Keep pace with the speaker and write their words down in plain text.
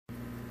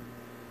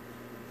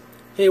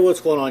Hey,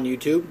 what's going on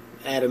YouTube?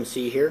 Adam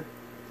C here.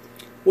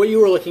 What you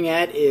were looking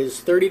at is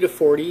 30 to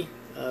 40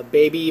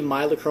 baby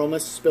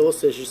Mylochromis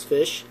spilocyous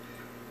fish.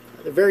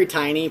 They're very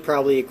tiny,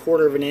 probably a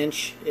quarter of an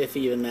inch, if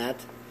even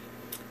that.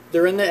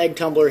 They're in the egg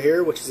tumbler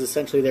here, which is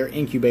essentially their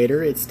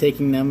incubator. It's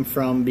taking them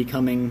from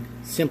becoming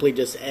simply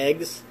just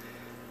eggs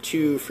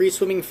to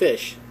free-swimming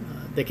fish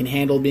that can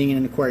handle being in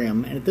an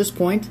aquarium. And at this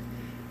point,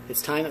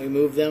 it's time that we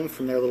move them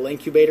from their little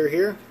incubator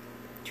here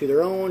to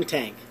their own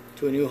tank,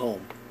 to a new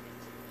home.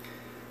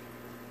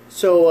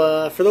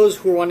 So for those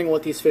who are wondering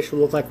what these fish will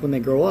look like when they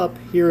grow up,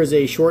 here is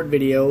a short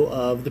video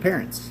of the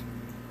parents.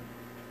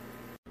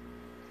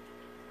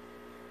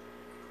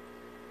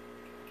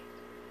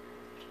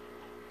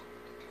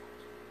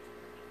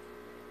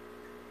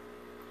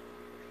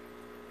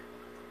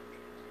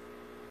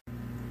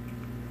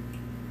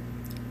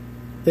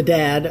 The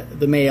dad,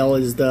 the male,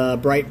 is the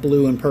bright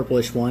blue and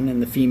purplish one, and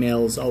the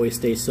females always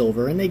stay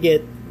silver, and they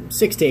get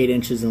 6 to 8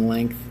 inches in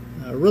length.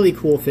 Really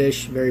cool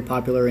fish, very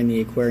popular in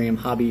the aquarium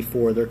hobby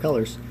for their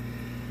colors.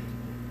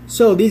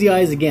 So these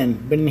guys, again,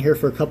 been in here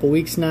for a couple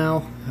weeks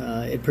now.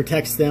 It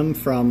protects them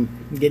from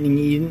getting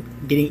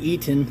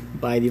eaten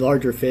by the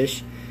larger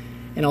fish,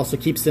 and also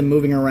keeps them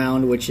moving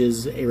around, which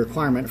is a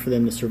requirement for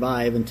them to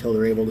survive until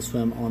they're able to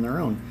swim on their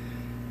own.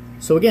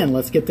 So again,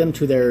 let's get them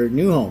to their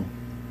new home.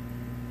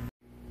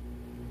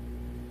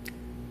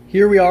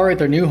 Here we are at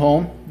their new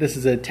home. This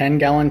is a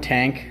 10-gallon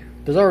tank.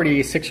 There's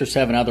already 6 or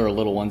 7 other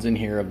little ones in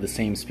here of the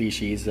same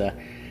species.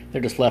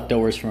 They're just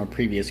leftovers from a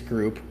previous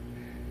group.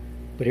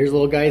 But here's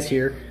little guys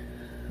here,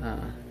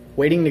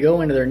 waiting to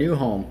go into their new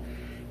home.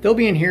 They'll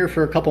be in here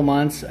for a couple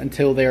months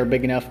until they are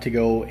big enough to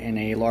go in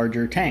a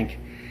larger tank.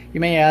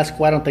 You may ask,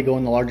 why don't they go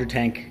in the larger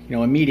tank,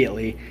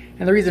 immediately?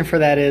 And the reason for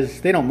that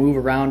is they don't move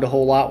around a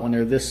whole lot when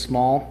they're this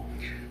small.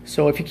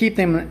 So if you keep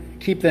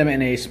them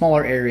in a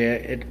smaller area,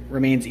 it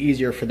remains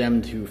easier for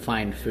them to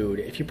find food.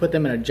 If you put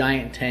them in a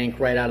giant tank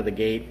right out of the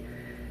gate,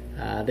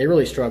 they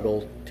really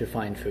struggle to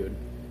find food.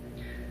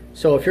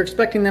 So if you're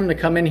expecting them to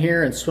come in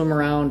here and swim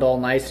around all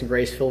nice and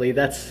gracefully,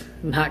 that's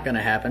not going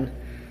to happen.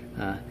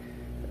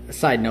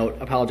 Side note,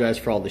 apologize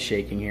for all the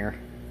shaking here.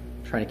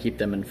 I'm trying to keep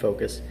them in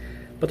focus.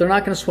 But they're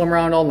not going to swim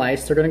around all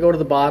nice. They're going to go to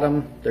the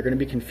bottom. They're going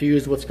to be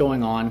confused what's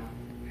going on.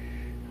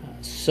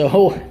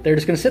 So they're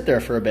just going to sit there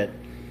for a bit,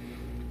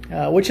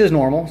 which is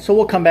normal. So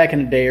we'll come back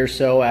in a day or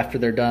so after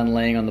they're done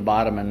laying on the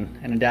bottom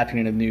and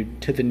adapting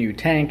to the new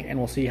tank, and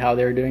we'll see how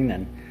they're doing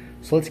then.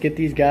 So let's get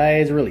these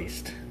guys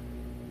released.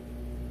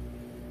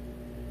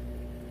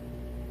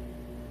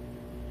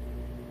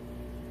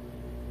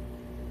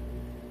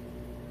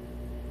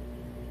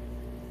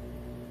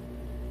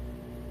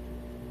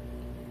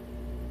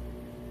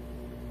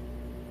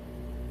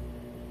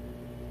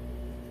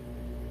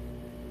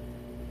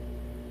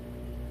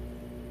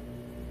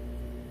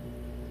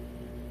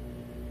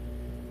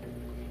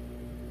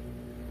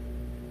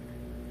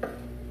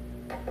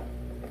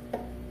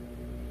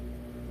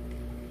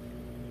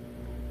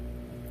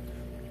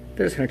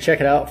 They're just going to check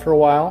it out for a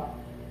while.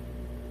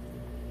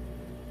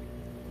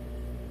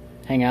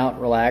 Hang out,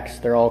 relax.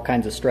 They're all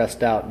kinds of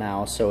stressed out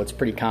now, so it's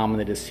pretty common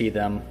to just see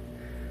them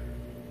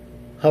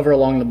hover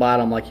along the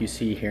bottom like you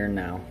see here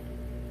now.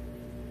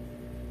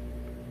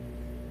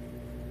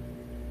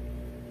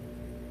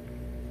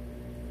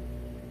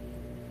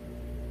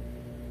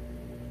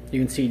 You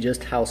can see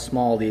just how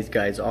small these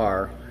guys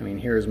are. I mean,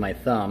 here's my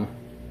thumb.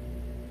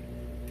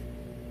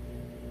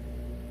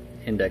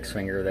 Index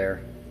finger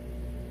there.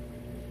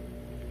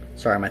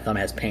 Sorry, my thumb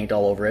has paint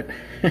all over it.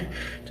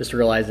 Just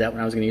realized that when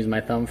I was going to use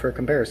my thumb for a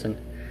comparison.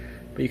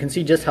 But you can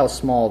see just how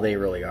small they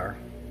really are.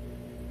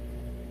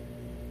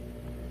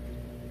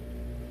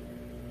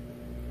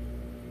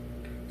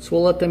 So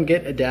we'll let them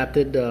get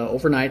adapted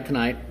overnight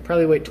tonight.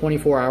 Probably wait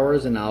 24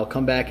 hours and I'll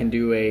come back and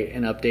do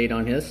an update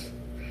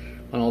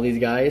on all these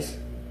guys.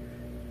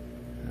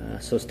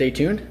 So stay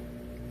tuned.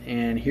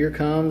 And here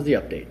comes the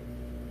update.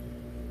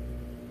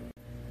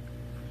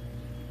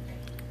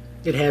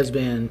 It has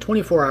been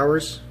 24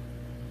 hours.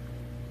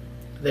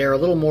 They're a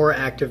little more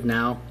active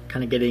now,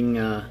 kind of getting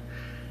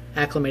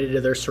acclimated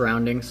to their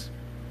surroundings.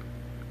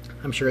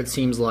 I'm sure it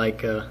seems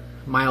like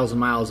miles and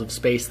miles of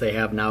space they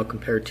have now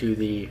compared to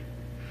the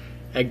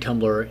egg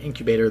tumbler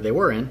incubator they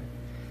were in,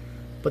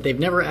 but they've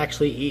never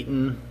actually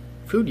eaten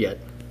food yet.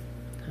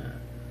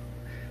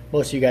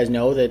 Most of you guys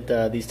know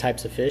that these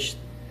types of fish,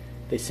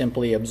 they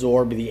simply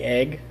absorb the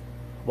egg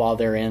while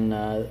they're in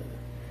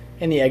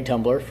the egg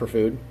tumbler for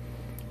food.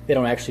 They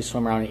don't actually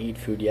swim around and eat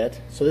food yet.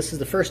 So this is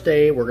the first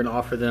day we're going to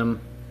offer them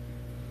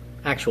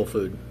actual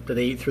food that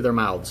they eat through their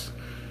mouths.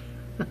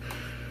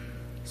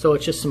 So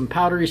it's just some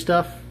powdery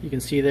stuff you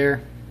can see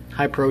there,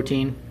 high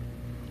protein,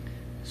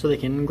 so they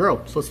can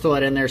grow. So let's throw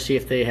that in there, see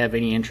if they have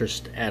any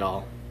interest at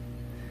all.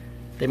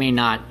 They may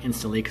not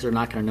instantly because they're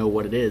not going to know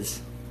what it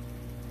is.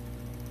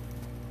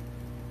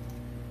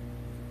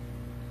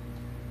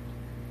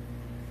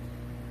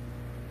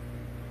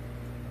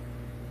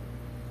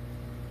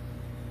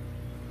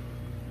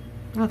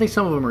 I think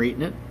some of them are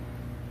eating it.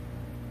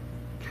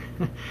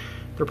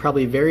 They're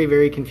probably very,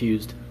 very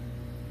confused.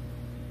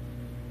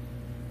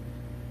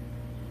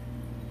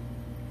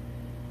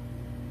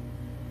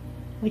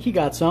 like he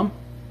got some.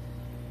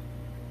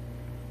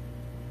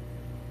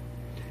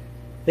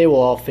 They will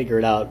all figure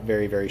it out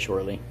very, very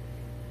shortly.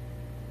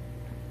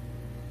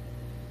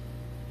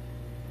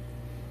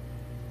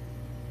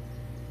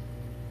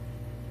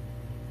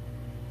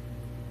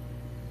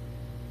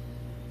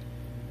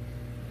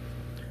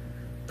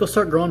 They'll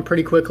start growing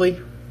pretty quickly.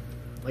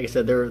 Like I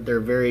said, they're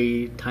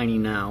very tiny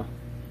now,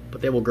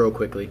 but they will grow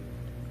quickly.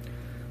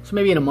 So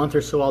maybe in a month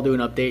or so I'll do an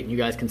update and you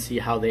guys can see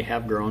how they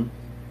have grown.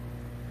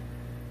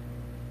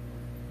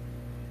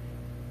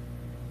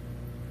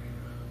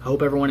 I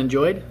hope everyone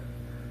enjoyed,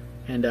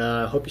 and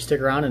I hope you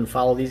stick around and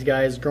follow these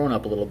guys growing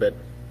up a little bit.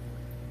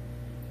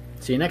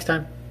 See you next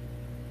time.